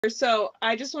So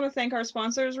I just want to thank our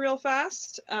sponsors real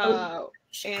fast.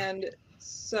 And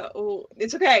so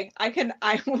it's okay. I can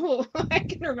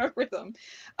remember them.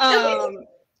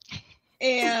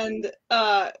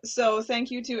 So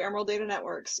thank you to Emerald Data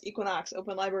Networks, Equinox,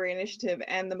 Open Library Initiative,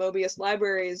 and the Mobius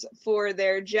Libraries for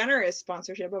their generous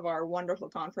sponsorship of our wonderful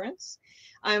conference.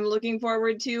 I'm looking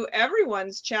forward to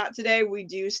everyone's chat today. We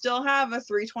do still have a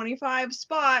 325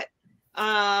 spot.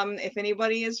 If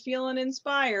anybody is feeling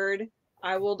inspired,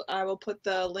 I will put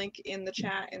the link in the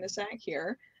chat in a sec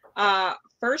here.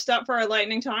 First up for our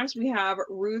lightning talks, we have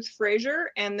Ruth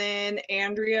Frazier, and then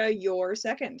Andrea, you're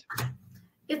second.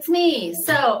 It's me.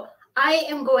 So I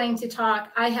am going to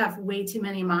talk. I have way too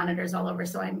many monitors all over,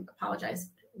 so I apologize.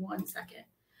 1 second.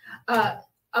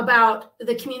 About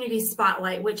the community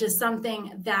spotlight, which is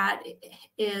something that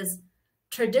is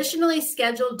traditionally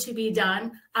scheduled to be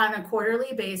done on a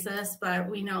quarterly basis, but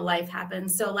we know life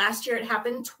happens. So last year it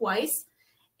happened twice,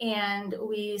 and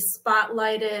we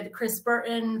spotlighted Chris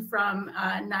Burton from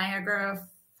Niagara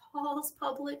Falls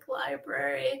Public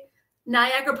Library.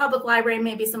 Niagara Public Library,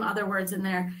 maybe some other words in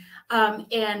there.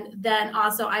 And then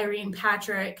also Irene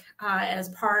Patrick as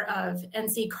part of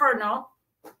NC Cardinal.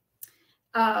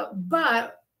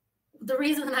 But the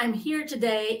reason that I'm here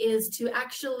today is to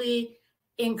actually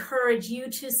encourage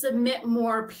you to submit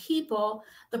more people.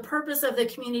 The purpose of the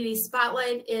community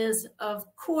spotlight is, of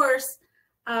course,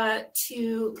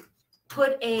 to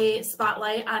put a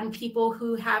spotlight on people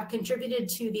who have contributed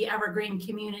to the Evergreen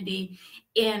community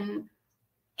in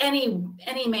any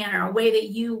manner, a way that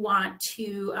you want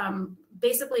to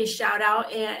basically shout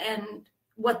out and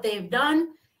what they've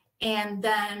done, and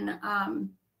then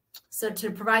so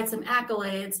to provide some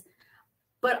accolades.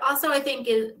 But also I think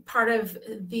part of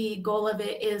the goal of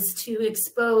it is to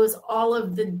expose all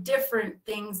of the different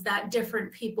things that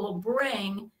different people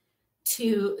bring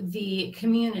to the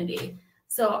community.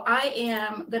 So I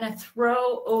am going to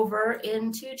throw over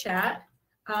into chat.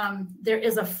 There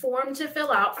is a form to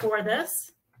fill out for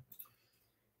this.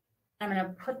 I'm going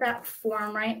to put that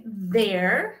form right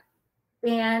there.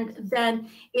 And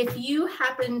then if you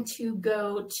happen to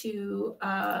go to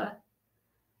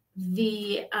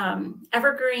the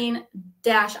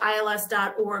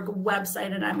evergreen-ils.org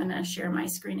website, and I'm going to share my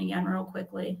screen again real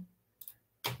quickly.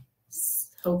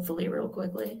 Hopefully real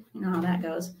quickly. You know how that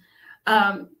goes.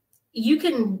 You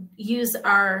can use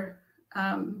our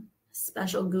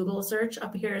special Google search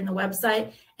up here in the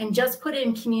website and just put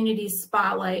in community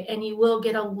spotlight, and you will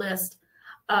get a list.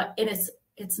 And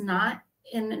it's not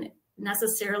in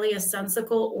necessarily a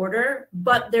sensical order,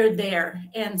 but they're there.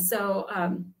 And so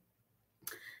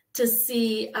to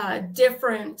see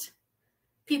different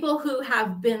people who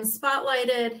have been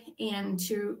spotlighted and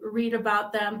to read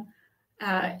about them.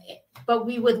 But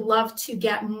we would love to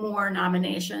get more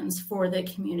nominations for the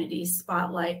community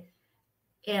spotlight.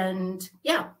 And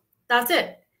yeah, that's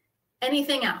it.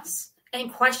 Anything else? Any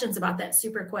questions about that?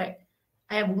 Super quick.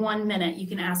 I have 1 minute. You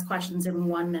can ask questions in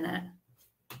 1 minute.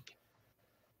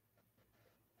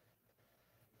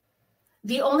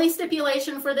 The only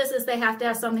stipulation for this is they have to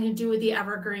have something to do with the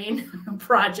Evergreen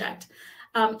project.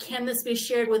 Can this be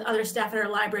shared with other staff at our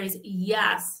libraries?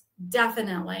 Yes,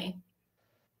 definitely.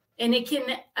 And it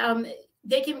can,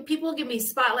 people can be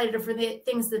spotlighted for the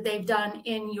things that they've done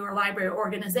in your library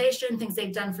organization, things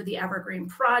they've done for the Evergreen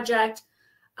project,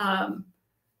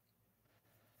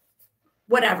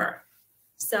 whatever.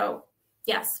 So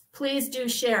yes, please do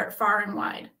share it far and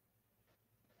wide.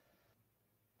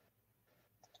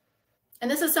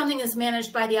 And this is something that's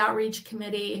managed by the outreach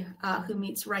committee who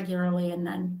meets regularly, and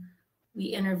then we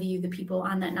interview the people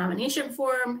on that nomination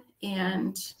form,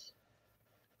 and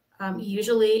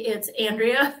usually it's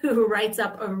Andrea who writes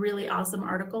up a really awesome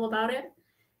article about it,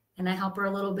 and I help her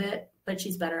a little bit, but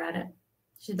she's better at it.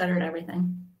 She's better at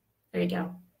everything. There you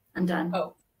go. I'm done.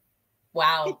 Oh,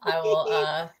 wow. I will,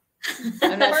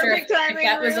 I'm not sure if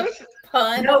that was a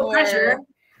pun. No pressure.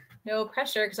 No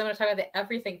pressure, because I'm going to talk about the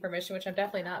everything permission, which I'm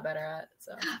definitely not better at.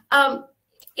 So,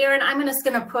 Erin, I'm just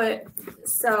going to put,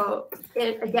 so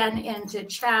it again into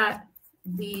chat,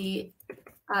 the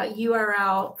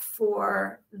URL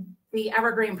for the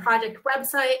Evergreen project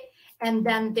website. And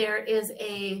then there is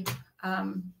a, let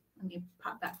me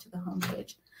pop back to the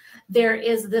homepage. There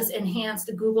is this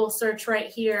enhanced Google search right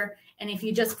here. And if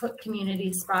you just put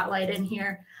community spotlight in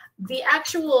here, the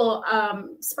actual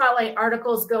spotlight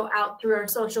articles go out through our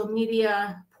social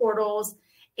media portals,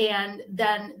 and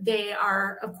then they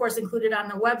are, of course, included on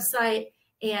the website,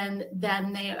 and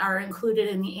then they are included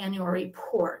in the annual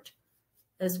report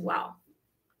as well.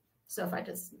 So if I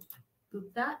just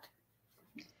boop that.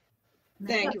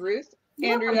 Thank you, Ruth.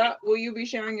 Andrea, will you be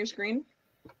sharing your screen?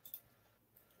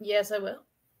 Yes, I will.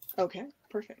 Okay,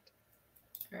 perfect.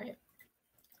 All right.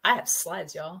 I have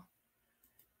slides, y'all.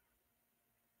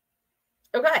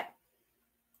 Okay.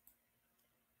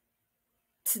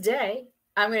 Today,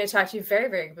 I'm going to talk to you very,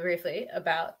 very briefly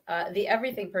about the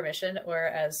everything permission, or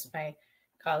as my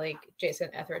colleague Jason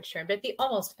Etheridge termed it, the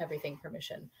almost everything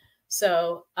permission.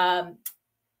 So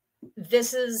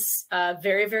this is a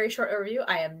very, very short overview.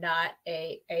 I am not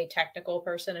a technical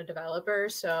person, a developer,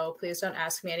 so please don't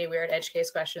ask me any weird edge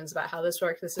case questions about how this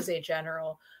works. This is a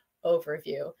general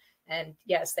overview. And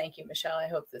yes, thank you, Michelle. I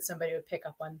hope that somebody would pick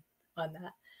up on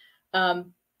that.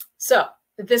 So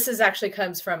this is actually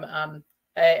comes from,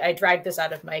 I dragged this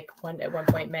out of Mike at one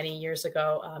point many years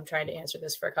ago, trying to answer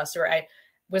this for a customer. I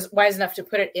was wise enough to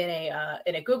put it in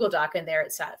a Google Doc, and there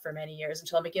it sat for many years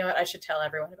until I'm like, you know what, I should tell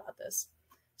everyone about this.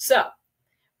 So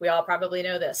we all probably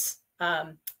know this.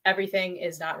 Everything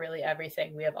is not really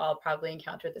everything. We have all probably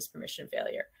encountered this permission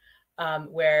failure,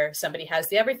 where somebody has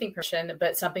the everything permission,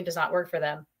 but something does not work for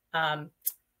them.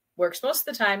 Works most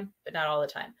of the time, but not all the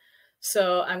time.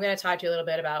 So I'm going to talk to you a little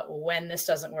bit about when this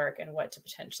doesn't work and what to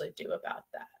potentially do about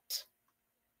that.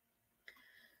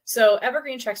 So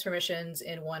Evergreen checks permissions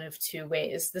in one of two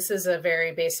ways. This is a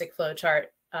very basic flow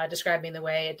chart describing the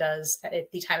way it does at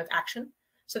the time of action.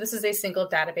 So this is a single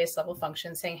database level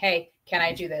function saying, hey, can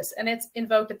I do this? And it's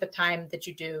invoked at the time that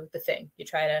you do the thing. You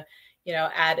try to,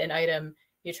 add an item,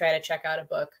 you try to check out a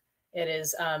book. It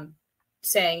is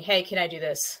saying, hey, can I do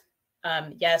this?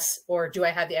 Yes. Or do I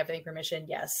have the everything permission?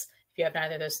 Yes. If you have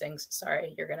neither of those things,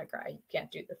 sorry, you're going to cry. You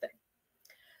can't do the thing.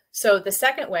 So the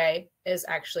second way is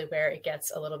actually where it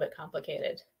gets a little bit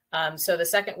complicated. So the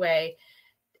second way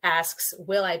asks,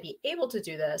 will I be able to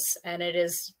do this? And it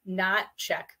is not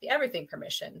check the everything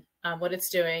permission. What it's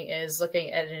doing is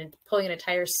looking at pulling an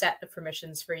entire set of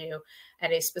permissions for you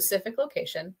at a specific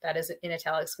location. That is in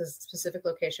italics because the specific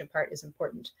location part is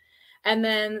important. And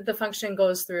then the function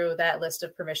goes through that list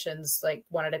of permissions like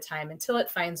one at a time until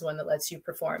it finds one that lets you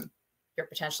perform your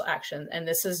potential action. And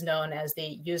this is known as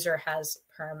the user has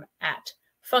perm at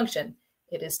function.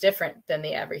 It is different than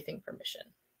the everything permission.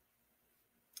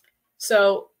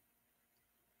 So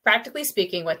practically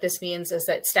speaking, what this means is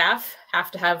that staff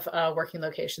have to have working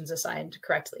locations assigned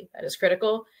correctly. That is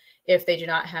critical. If they do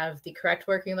not have the correct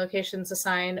working locations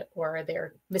assigned, or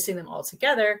they're missing them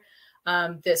altogether,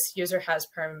 this user has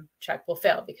perm check will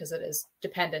fail because it is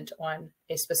dependent on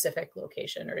a specific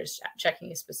location, or is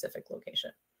checking a specific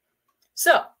location.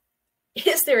 So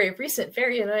is there a recent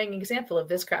very annoying example of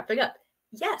this cropping up?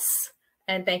 Yes.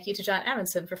 And thank you to John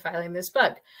Amundsen for filing this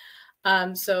bug.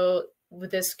 So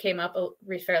this came up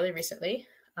fairly recently,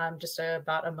 just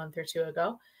about a month or two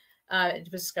ago. It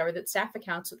was discovered that staff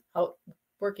accounts without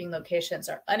working locations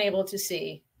are unable to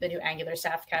see the new Angular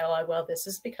staff catalog. Well, this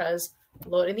is because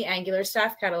loading the Angular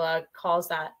staff catalog calls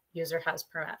that user has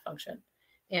perm at function.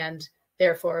 And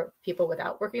therefore, people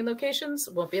without working locations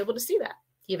won't be able to see that,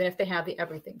 even if they have the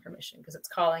everything permission, because it's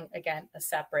calling, again, a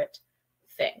separate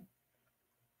thing.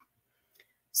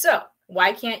 So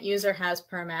why can't user has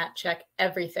perm at check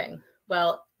everything?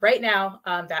 Well, right now,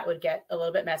 that would get a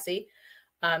little bit messy.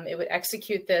 It would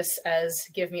execute this as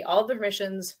give me all the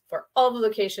permissions for all the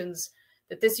locations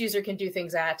that this user can do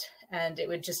things at, and it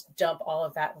would just dump all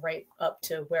of that right up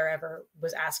to wherever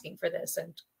was asking for this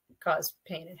and cause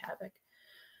pain and havoc.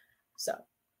 So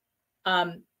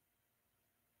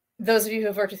those of you who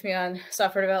have worked with me on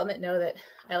software development know that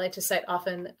I like to cite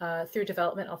often through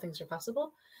development, all things are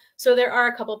possible. So there are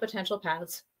a couple potential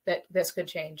paths that this could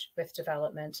change with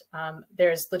development.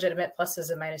 There's legitimate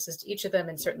pluses and minuses to each of them,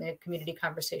 and certainly a community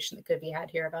conversation that could be had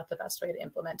here about the best way to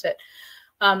implement it.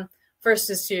 First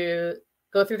is to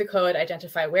go through the code,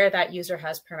 identify where that user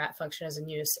has perm at function is in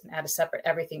use, and add a separate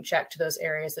everything check to those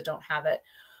areas that don't have it.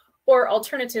 Or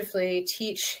alternatively,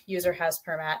 teach user has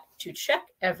perm at to check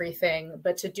everything,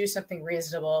 but to do something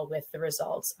reasonable with the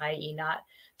results, i.e. not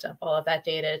dump all of that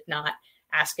data, not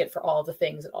ask it for all the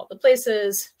things at all the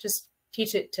places, just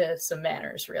teach it to some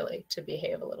manners, really, to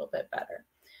behave a little bit better.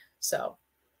 So,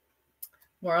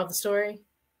 moral of the story,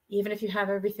 even if you have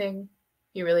everything,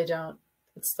 you really don't.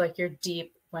 It's like your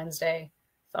deep Wednesday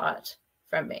thought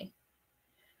from me.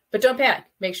 But don't panic.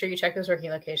 Make sure you check those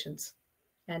working locations.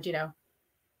 And,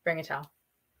 bring a towel.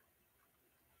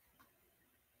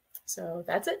 So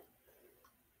that's it.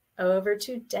 Over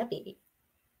to Debbie.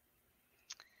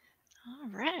 All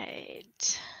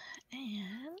right.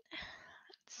 And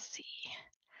let's see.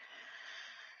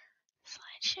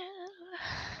 Slideshow.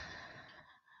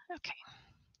 Okay.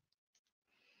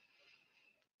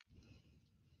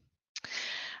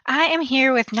 I am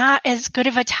here with not as good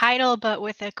of a title, but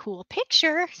with a cool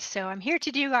picture. So I'm here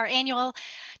to do our annual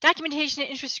documentation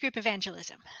and interest group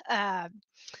evangelism.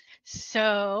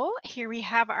 So here we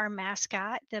have our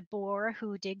mascot, the boar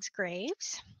who digs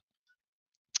graves.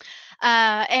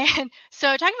 And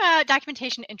so talking about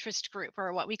documentation interest group,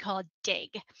 or what we call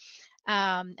DIG.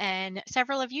 And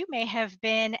several of you may have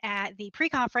been at the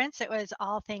pre-conference. It was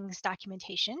all things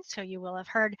documentation. So you will have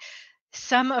heard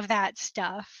some of that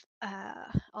stuff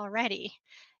already.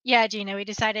 Yeah, Gina, we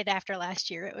decided after last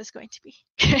year it was going to be.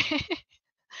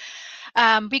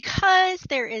 Because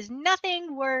there is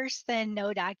nothing worse than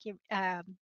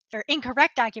or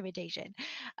incorrect documentation,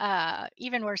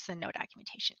 even worse than no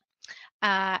documentation.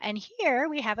 And here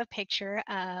we have a picture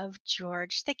of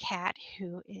George the cat,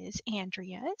 who is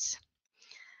Andrea's.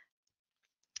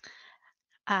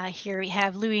 Here we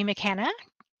have Louis McKenna,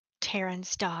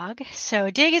 Taryn's dog. So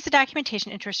DIG is a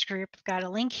documentation interest group. I've got a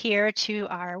link here to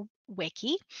our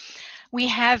wiki. We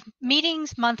have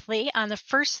meetings monthly on the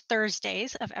first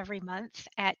Thursdays of every month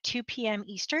at 2 p.m.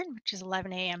 Eastern, which is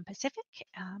 11 a.m. Pacific,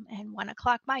 and 1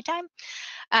 o'clock my time.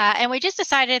 And we just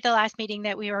decided at the last meeting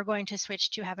that we were going to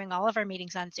switch to having all of our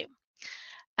meetings on Zoom.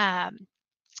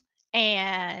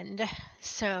 And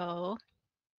so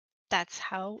that's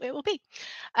how it will be.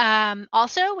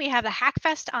 Also, we have the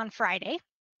Hackfest on Friday.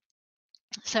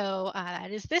 So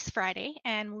that is this Friday,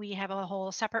 and we have a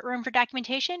whole separate room for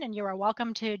documentation, and you are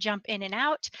welcome to jump in and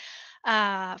out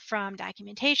from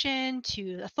documentation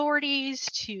to authorities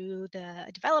to the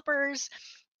developers.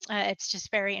 It's just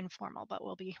very informal, but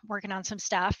we'll be working on some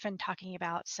stuff and talking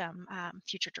about some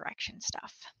future direction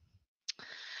stuff.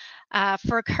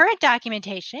 For current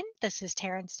documentation, this is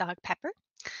Taryn's dog Pepper.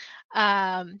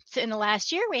 So in the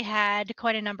last year, we had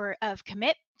quite a number of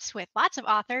commits with lots of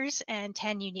authors and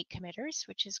 10 unique committers,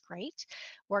 which is great.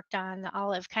 Worked on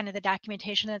all of kind of the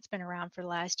documentation that's been around for the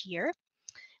last year.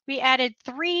 We added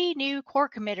 3 new core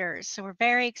committers, so we're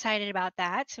very excited about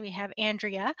that. So we have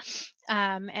Andrea,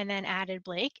 and then added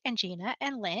Blake and Gina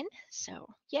and Lynn. So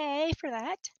yay for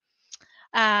that.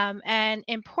 And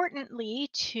importantly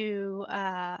to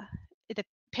the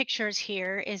pictures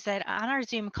here is that on our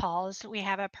Zoom calls, we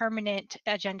have a permanent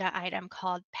agenda item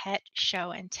called Pet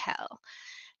Show and Tell.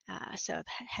 So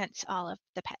hence all of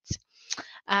the pets.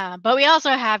 But we also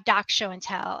have Doc Show and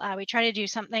Tell. We try to do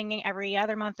something every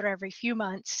other month or every few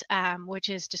months, which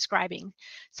is describing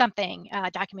something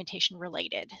documentation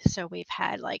related. So we've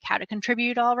had like how to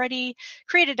contribute already,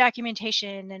 created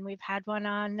documentation, and we've had one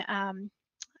on, I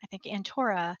think,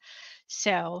 Antora.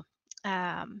 So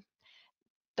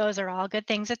those are all good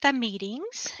things at the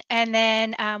meetings. And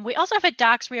then we also have a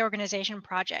docs reorganization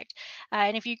project.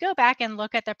 And if you go back and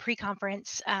look at the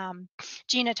pre-conference,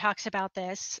 Gina talks about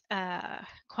this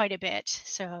quite a bit.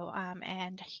 So,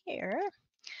 and here,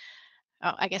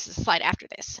 oh, I guess it's a slide after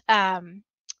this. I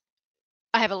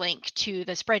have a link to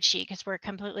the spreadsheet because we're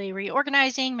completely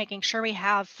reorganizing, making sure we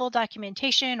have full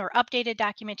documentation or updated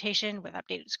documentation with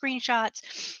updated screenshots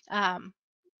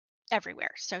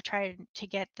everywhere. So try to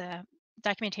get the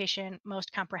documentation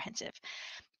most comprehensive.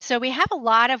 So we have a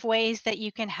lot of ways that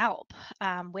you can help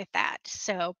with that.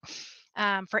 So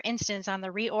for instance, on the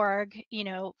reorg,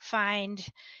 find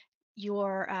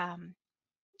your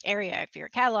area. If you're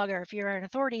a cataloger, if you're an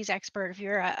authorities expert, if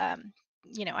you're a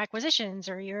acquisitions,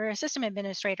 or you're a system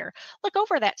administrator, look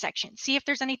over that section, see if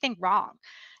there's anything wrong.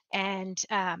 And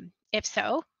if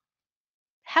so,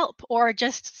 help, or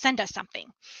just send us something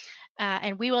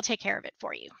and we will take care of it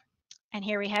for you. And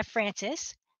here we have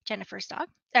Francis, Jennifer's dog,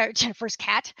 or Jennifer's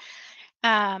cat.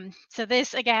 So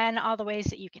this, again, all the ways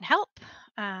that you can help,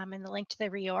 and the link to the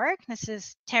reorg. This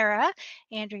is Tara,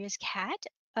 Andrea's cat,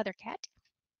 other cat.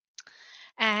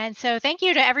 And so thank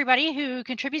you to everybody who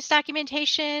contributes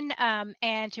documentation,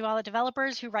 and to all the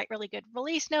developers who write really good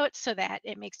release notes so that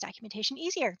it makes documentation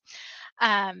easier.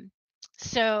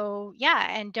 So yeah,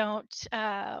 and don't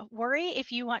worry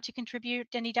if you want to contribute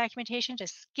any documentation,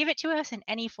 just give it to us in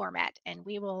any format and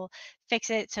we will fix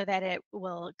it so that it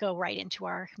will go right into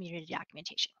our community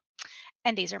documentation.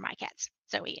 And these are my cats,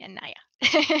 Zoe and Naya.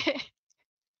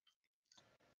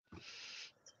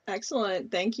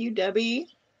 Excellent. Thank you, Debbie.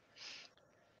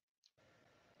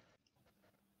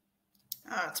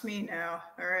 It's me now.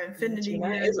 All right, Infinity Gina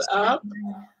Mirror is up,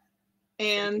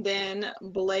 and then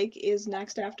Blake is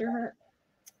next after her.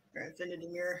 All right, Infinity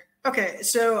Mirror. Okay,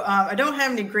 so I don't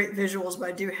have any great visuals, but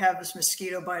I do have this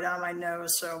mosquito bite on my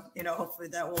nose, so hopefully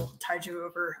that will tide you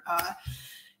over.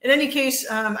 In any case,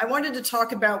 I wanted to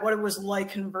talk about what it was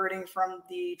like converting from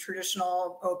the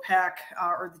traditional OPAC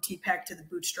or the TPAC to the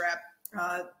Bootstrap.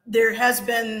 There has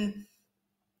been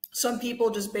some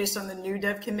people, just based on the new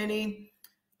dev committee,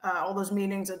 all those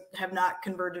meetings that have not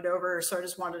converted over. So I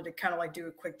just wanted to kind of like do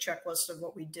a quick checklist of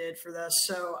what we did for this.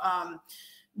 So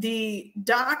The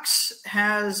docs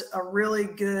has a really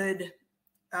good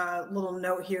little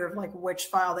note here of like which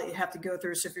file that you have to go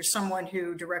through. So if you're someone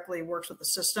who directly works with the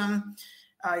system,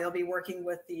 you'll be working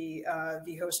with the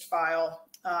host file.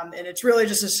 And it's really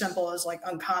just as simple as like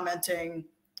uncommenting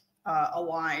a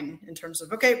line in terms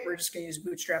of, okay, we're just going to use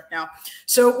Bootstrap now.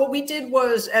 So what we did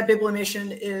was at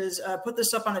Bibliomation is put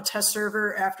this up on a test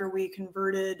server after we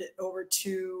converted over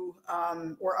to,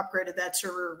 or upgraded that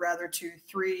server rather to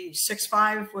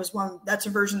 3.6.5 was one. That's a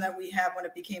version that we have when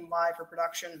it became live for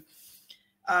production.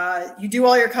 You do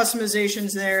all your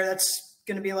customizations there. That's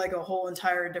going to be like a whole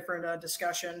entire different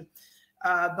discussion.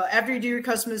 But after you do your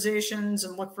customizations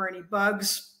and look for any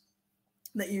bugs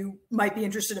that you might be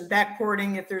interested in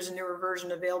backporting, if there's a newer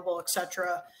version available,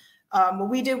 etc. What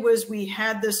we did was we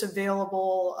had this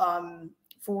available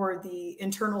for the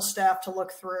internal staff to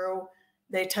look through.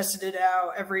 They tested it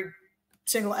out, every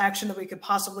single action that we could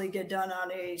possibly get done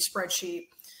on a spreadsheet,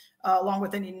 along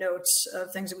with any notes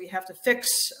of things that we have to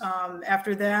fix.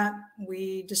 After that,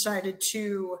 we decided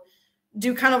to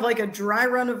do kind of like a dry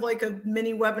run of like a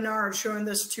mini webinar showing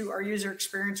this to our user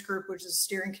experience group, which is the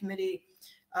steering committee.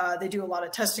 They do a lot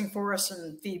of testing for us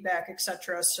and feedback,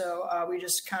 etc. So we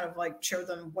just kind of like showed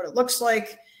them what it looks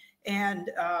like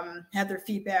and had their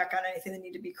feedback on anything that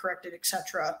needed to be corrected,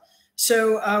 etc.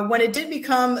 So when it did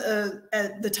become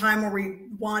at the time where we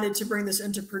wanted to bring this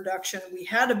into production, we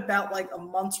had about like a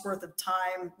month's worth of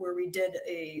time where we did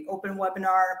a open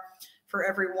webinar for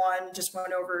everyone, just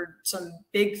went over some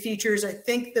big features. I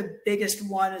think the biggest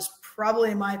one is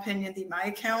probably, in my opinion, the My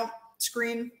Account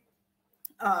screen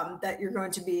that you're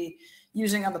going to be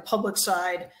using on the public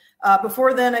side.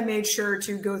 Before then, I made sure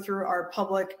to go through our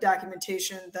public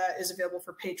documentation that is available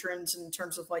for patrons in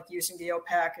terms of like using the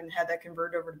OPAC and had that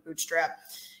converted over to Bootstrap.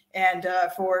 And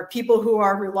for people who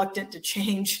are reluctant to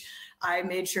change, I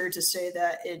made sure to say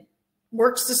that it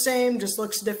works the same, just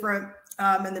looks different.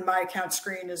 And then My Account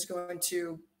screen is going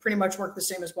to pretty much work the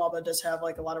same as well, but it does have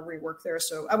like a lot of rework there.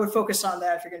 So I would focus on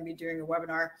that if you're going to be doing a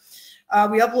webinar.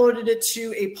 We uploaded it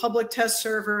to a public test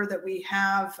server that we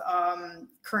have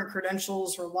current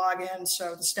credentials or login.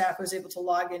 So the staff was able to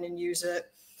log in and use it.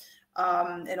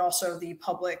 And also the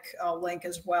public link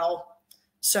as well.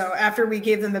 So after we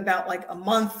gave them about like a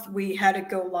month, we had it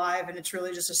go live, and it's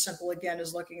really just as simple again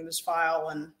as looking at this file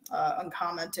and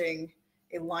uncommenting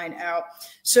a line out.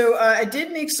 So I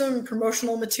did make some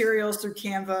promotional materials through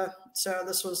Canva. So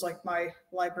this was like my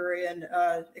librarian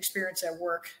experience at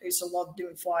work. I used to love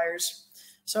doing flyers.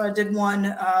 So I did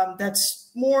one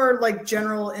that's more like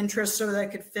general interest so that I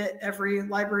could fit every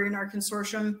library in our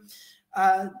consortium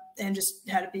and just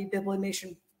had it be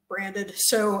Bibliomation branded.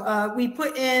 So we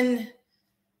put in,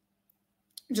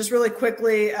 just really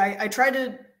quickly, I tried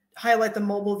to highlight the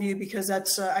mobile view because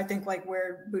that's, I think, like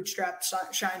where Bootstrap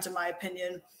shines, in my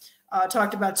opinion.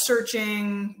 Talked about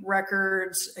searching,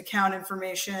 records, account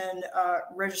information,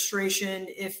 registration,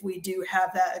 if we do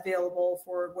have that available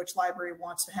for which library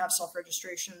wants to have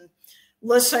self-registration.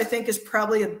 Lists, I think, is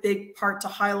probably a big part to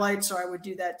highlight, so I would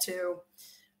do that too.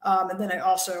 And then I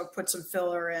also put some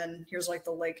filler in. Here's like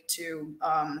the link to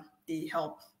the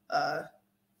help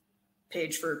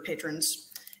page for patrons.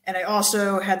 And I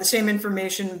also had the same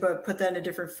information, but put that in a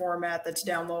different format that's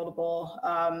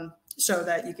downloadable so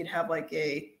that you could have like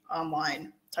a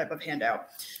online type of handout.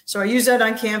 So I used that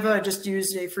on Canva. I just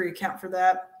used a free account for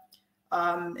that.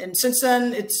 And since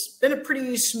then, it's been a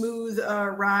pretty smooth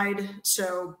ride.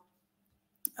 So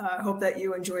I hope that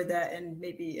you enjoyed that, and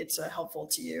maybe it's helpful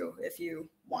to you if you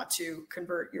want to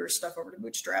convert your stuff over to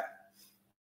Bootstrap.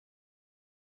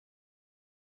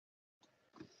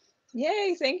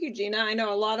 Yay, thank you, Gina. I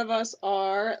know a lot of us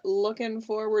are looking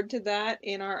forward to that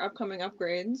in our upcoming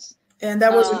upgrades. And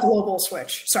that was a global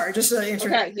switch. Sorry, just to answer.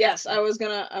 Okay, yes, I was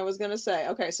gonna say.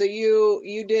 Okay, so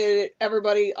you did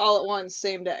everybody all at once,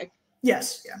 same day.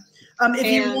 Yes, yeah. If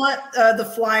you want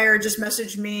the flyer, just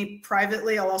message me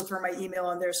privately. I'll also throw my email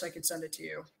on there so I can send it to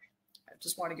you. I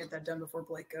just want to get that done before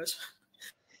Blake goes.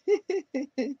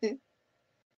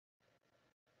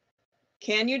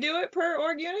 Can you do it per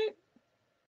org unit?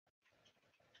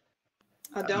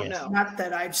 I don't know. Not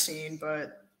that I've seen,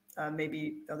 but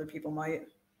maybe other people might.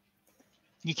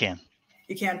 You can.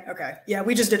 You can? Okay. Yeah,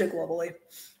 we just did it globally.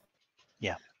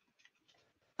 Yeah.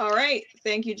 All right.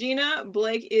 Thank you, Gina.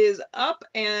 Blake is up,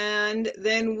 and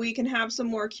then we can have some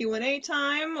more Q&A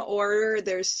time, or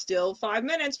there's still 5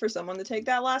 minutes for someone to take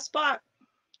that last spot.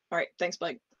 All right. Thanks,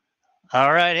 Blake.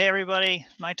 All right. Hey, everybody.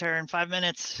 My turn. 5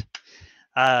 minutes.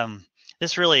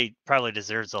 This really probably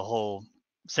deserves a whole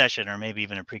session or maybe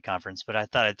even a pre-conference, but I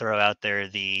thought I'd throw out there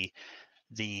the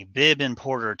bib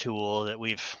importer tool that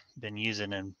we've been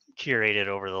using and curated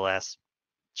over the last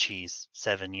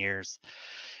 7 years.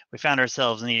 We found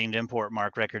ourselves needing to import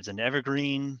MARC records into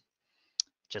Evergreen.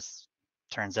 Just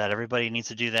turns out everybody needs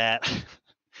to do that.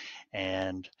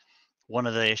 And one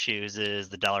of the issues is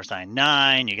the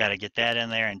 $9. You got to get that in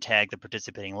there and tag the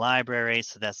participating library.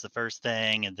 So that's the first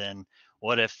thing. And then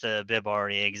what if the bib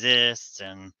already exists?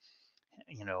 And,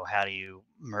 how do you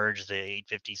merge the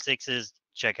 856s?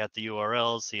 Check out the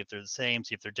URLs, see if they're the same,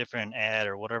 see if they're different, add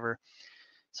or whatever.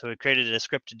 So we created a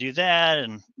script to do that.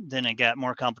 And then it got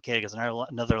more complicated because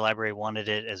another library wanted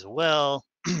it as well.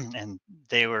 And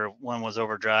one was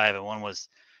Overdrive and one was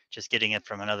just getting it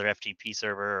from another FTP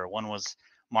server, or one was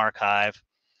Marchive.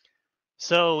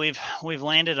 So we've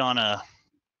landed on a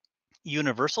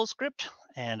universal script,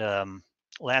 and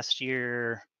last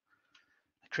year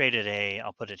I created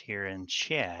I'll put it here in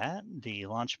chat, the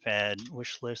Launchpad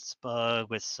wish lists bug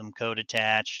with some code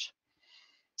attached.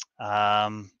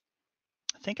 I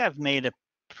think I've made a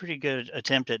pretty good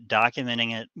attempt at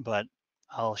documenting it, but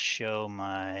I'll show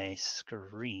my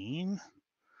screen.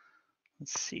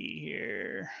 Let's see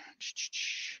here.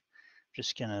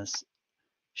 Just gonna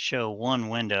show one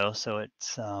window so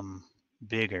it's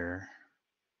bigger.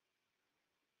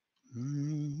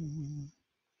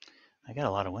 I got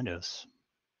a lot of windows.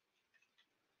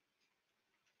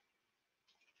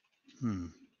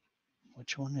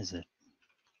 Which one is it?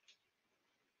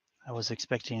 I was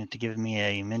expecting it to give me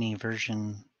a mini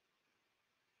version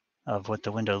of what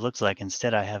the window looks like.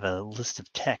 Instead, I have a list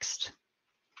of text.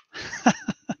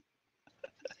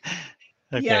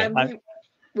 Okay. Yeah,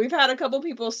 we've had a couple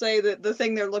people say that the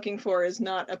thing they're looking for is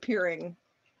not appearing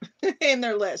in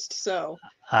their list. So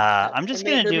I'm just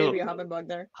going to do. Maybe a hopping bug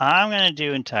there. I'm going to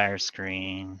do entire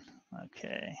screen.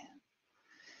 Okay.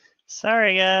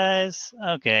 Sorry, guys.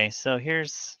 Okay, so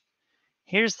here's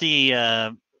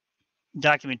the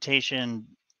documentation,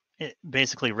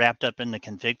 basically wrapped up in the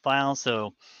config file.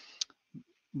 So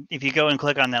if you go and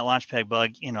click on that Launchpad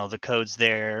bug, the code's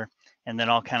there. And then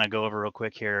I'll kind of go over real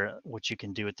quick here what you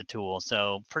can do with the tool.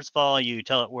 So first of all, you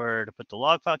tell it where to put the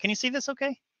log file. Can you see this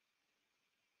okay?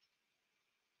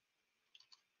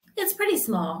 It's pretty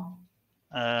small.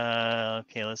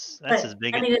 Okay, that's as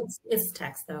big. I mean, it's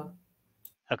text though.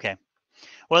 Okay.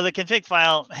 Well, the config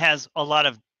file has a lot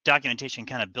of documentation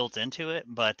kind of built into it,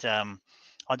 but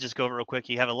I'll just go over real quick.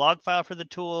 You have a log file for the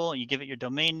tool. You give it your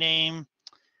domain name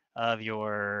of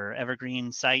your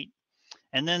Evergreen site.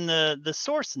 And then the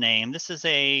source name, this is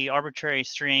a arbitrary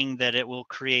string that it will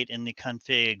create in the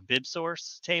config bib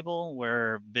source table,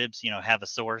 where bibs, have a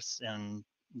source in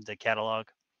the catalog,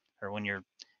 or when you're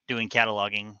doing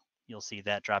cataloging, you'll see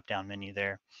that drop down menu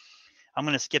there. I'm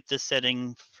going to skip this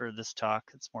setting for this talk.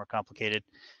 It's more complicated.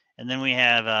 And then we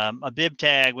have a bib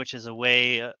tag, which is a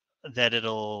way that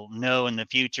it'll know in the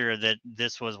future that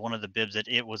this was one of the bibs that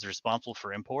it was responsible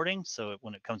for importing. So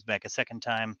when it comes back a second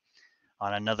time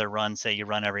on another run, say you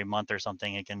run every month or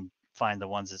something, it can find the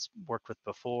ones it's worked with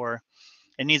before.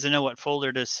 It needs to know what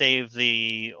folder to save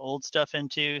the old stuff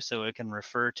into, so it can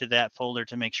refer to that folder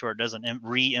to make sure it doesn't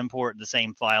re-import the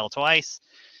same file twice.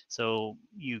 So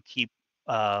you keep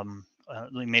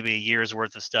maybe a year's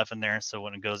worth of stuff in there, so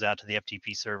when it goes out to the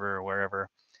FTP server or wherever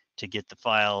to get the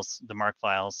files, the MARC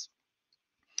files.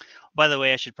 By the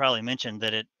way, I should probably mention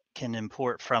that it can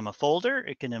import from a folder,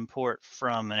 it can import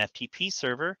from an FTP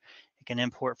server, it can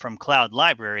import from Cloud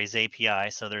Libraries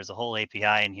API. So there's a whole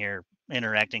API in here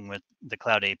interacting with the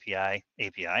Cloud API.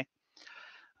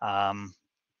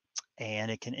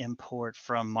 And it can import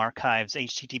from Marchive's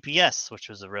HTTPS, which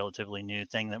was a relatively new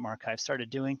thing that Marchive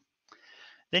started doing.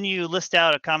 Then you list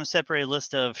out a common separated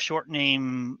list of short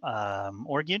name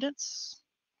org units.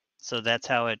 So that's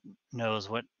how it knows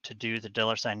what to do. The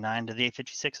 $9 to the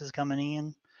 856 is coming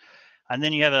in. And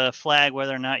then you have a flag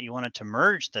whether or not you want it to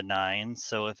merge the 9.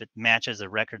 So if it matches a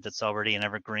record that's already in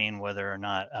Evergreen, whether or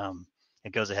not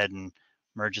it goes ahead and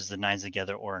merges the 9s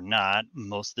together or not.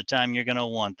 Most of the time you're going to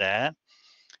want that.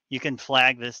 You can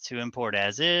flag this to import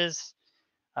as is.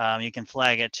 You can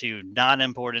flag it to not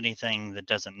import anything that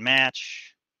doesn't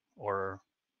match, or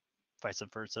vice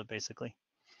versa, basically.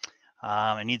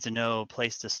 It needs to know a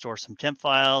place to store some temp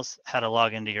files, how to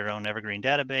log into your own Evergreen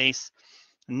database.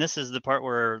 And this is the part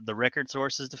where the record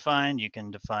source is defined. You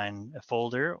can define a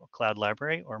folder, or Cloud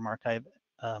Library, or Marchive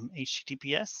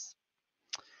HTTPS.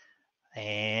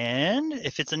 And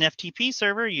if it's an FTP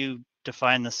server, you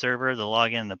define the server, the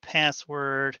login, the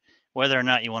password, whether or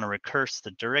not you want to recurse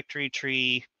the directory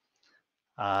tree.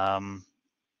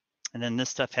 And then this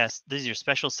stuff these are your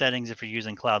special settings if you're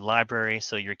using Cloud Library,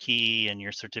 so your key and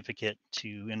your certificate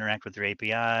to interact with your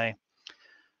API.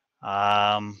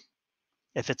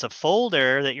 If it's a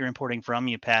folder that you're importing from,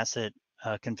 you pass it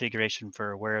configuration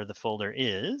for where the folder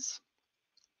is.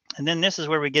 And then this is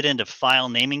where we get into file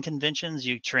naming conventions.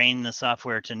 You train the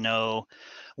software to know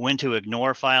when to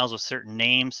ignore files with certain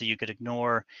names. So you could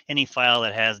ignore any file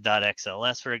that has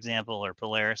 .xls, for example, or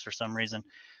Polaris for some reason,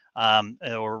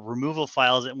 or removal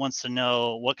files. It wants to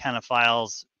know what kind of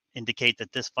files indicate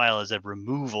that this file is a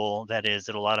removal. That is,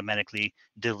 it'll automatically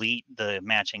delete the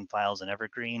matching files in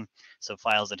Evergreen. So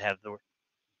files that have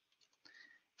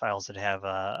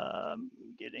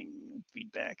getting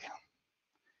feedback.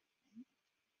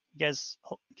 You guys,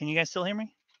 can you guys still hear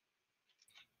me?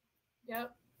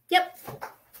 Yep.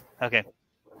 Okay. I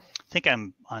think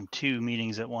I'm on 2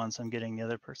 meetings at once. I'm getting the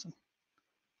other person.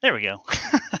 There we go.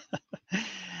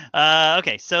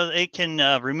 Okay, so it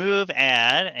can remove,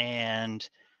 add, and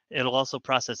it'll also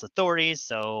process authorities.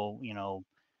 So, you know,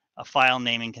 a file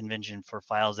naming convention for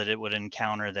files that it would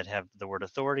encounter that have the word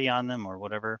authority on them or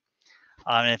whatever.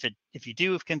 And if you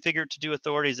do configure it to do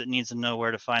authorities, it needs to know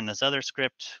where to find this other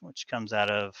script, which comes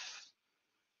out of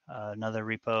another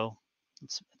repo.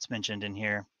 It's mentioned in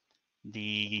here,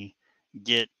 the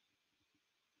Git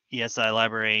ESI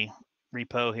library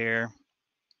repo here.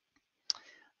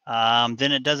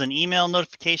 Then it does an email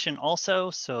notification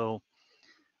also. So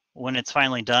when it's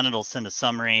finally done, it'll send a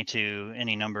summary to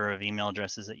any number of email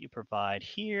addresses that you provide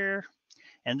here.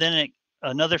 And then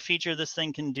another feature this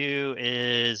thing can do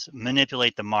is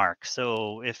manipulate the mark.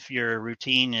 So if your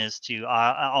routine is to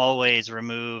always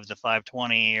remove the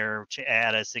 520 or to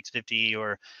add a 650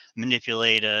 or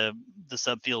manipulate the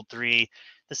subfield 3,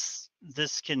 this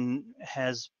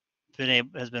has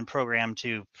been programmed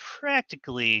to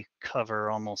practically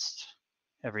cover almost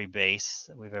every base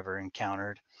that we've ever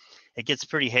encountered. It gets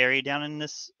pretty hairy down in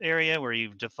this area where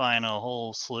you define a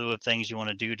whole slew of things you want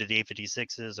to do to the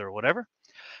 856s or whatever.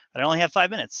 But I only have 5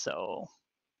 minutes, so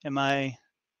did I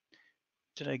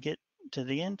get to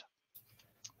the end?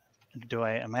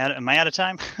 Am I out of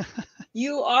time?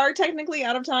 You are technically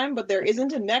out of time, but there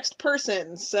isn't a next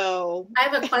person, so. I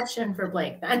have a question for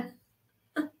Blake then.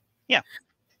 Yeah.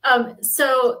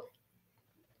 So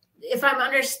if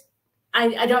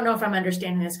I don't know if I'm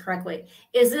understanding this correctly.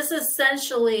 Is this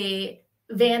essentially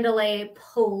Vandelay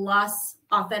plus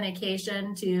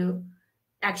authentication to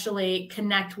actually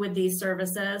connect with these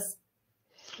services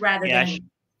rather than?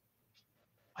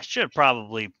 I should have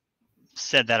probably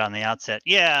said that on the outset.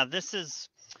 Yeah, this is,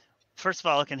 first of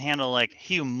all, it can handle like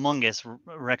humongous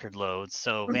record loads.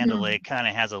 So Vandelay kind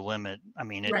of has a limit. I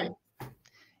mean,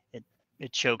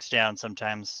 it chokes down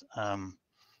sometimes.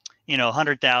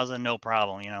 100,000, no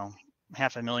problem.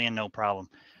 500,000, no problem.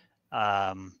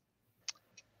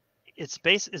 It's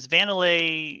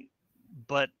Vandelay,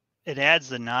 but it adds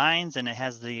the 9s and it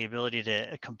has the ability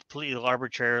to completely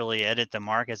arbitrarily edit the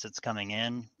mark as it's coming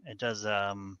in. It does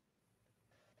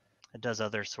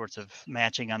other sorts of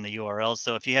matching on the URLs.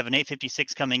 So if you have an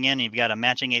 856 coming in, and you've got a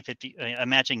matching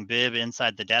bib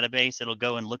inside the database, it'll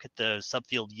go and look at the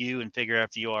subfield U and figure out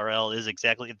if the URL is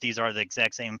if these are the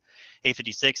exact same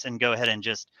 856, and go ahead and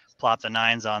just plop the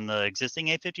 9s on the existing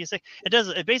 856.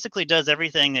 It basically does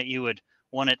everything that you would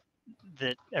want it,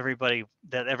 that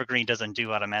Evergreen doesn't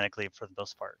do automatically for the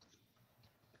most part.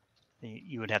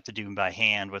 You would have to do by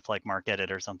hand with like mark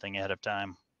edit or something ahead of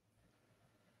time.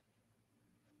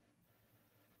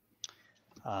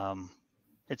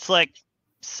 It's like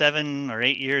 7 or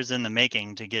 8 years in the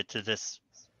making to get to this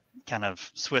kind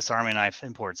of Swiss Army knife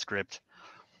import script.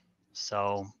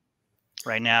 So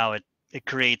right now it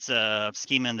creates a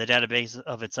schema in the database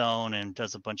of its own and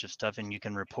does a bunch of stuff, and you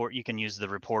can use the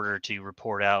reporter to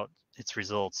report out its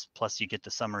results. Plus you get the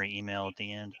summary email at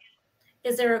the end.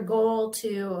 Is there a goal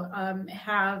to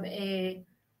have a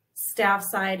staff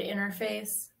side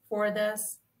interface for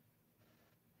this?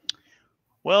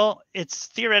 Well, it's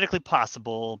theoretically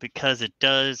possible because it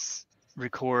does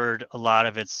record a lot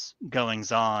of its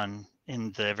goings on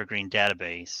in the Evergreen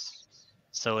database.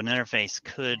 So an interface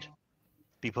could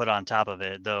be put on top of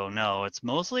it, though no, it's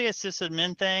mostly a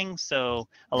sysadmin thing. So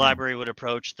a library would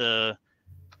approach the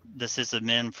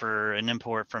sysadmin for an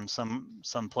import from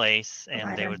some place,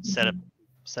 and they would set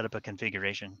up a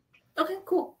configuration. Okay,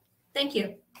 cool. Thank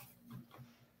you.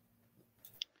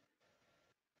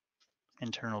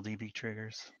 Internal DB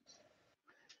triggers.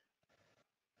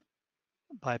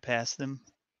 Bypass them.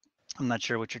 I'm not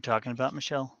sure what you're talking about,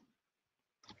 Michelle.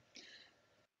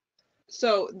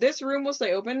 So this room will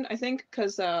stay open, I think,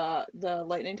 because the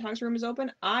lightning talks room is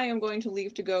open. I am going to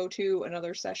leave to go to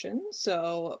another session,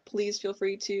 so please feel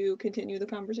free to continue the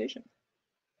conversation.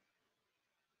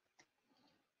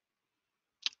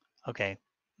 Okay.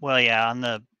 Well,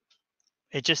 yeah,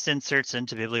 it just inserts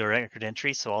into bibliorecord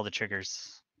entry, so all the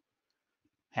triggers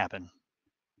happen.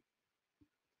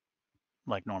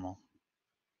 like normal.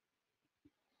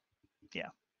 Yeah.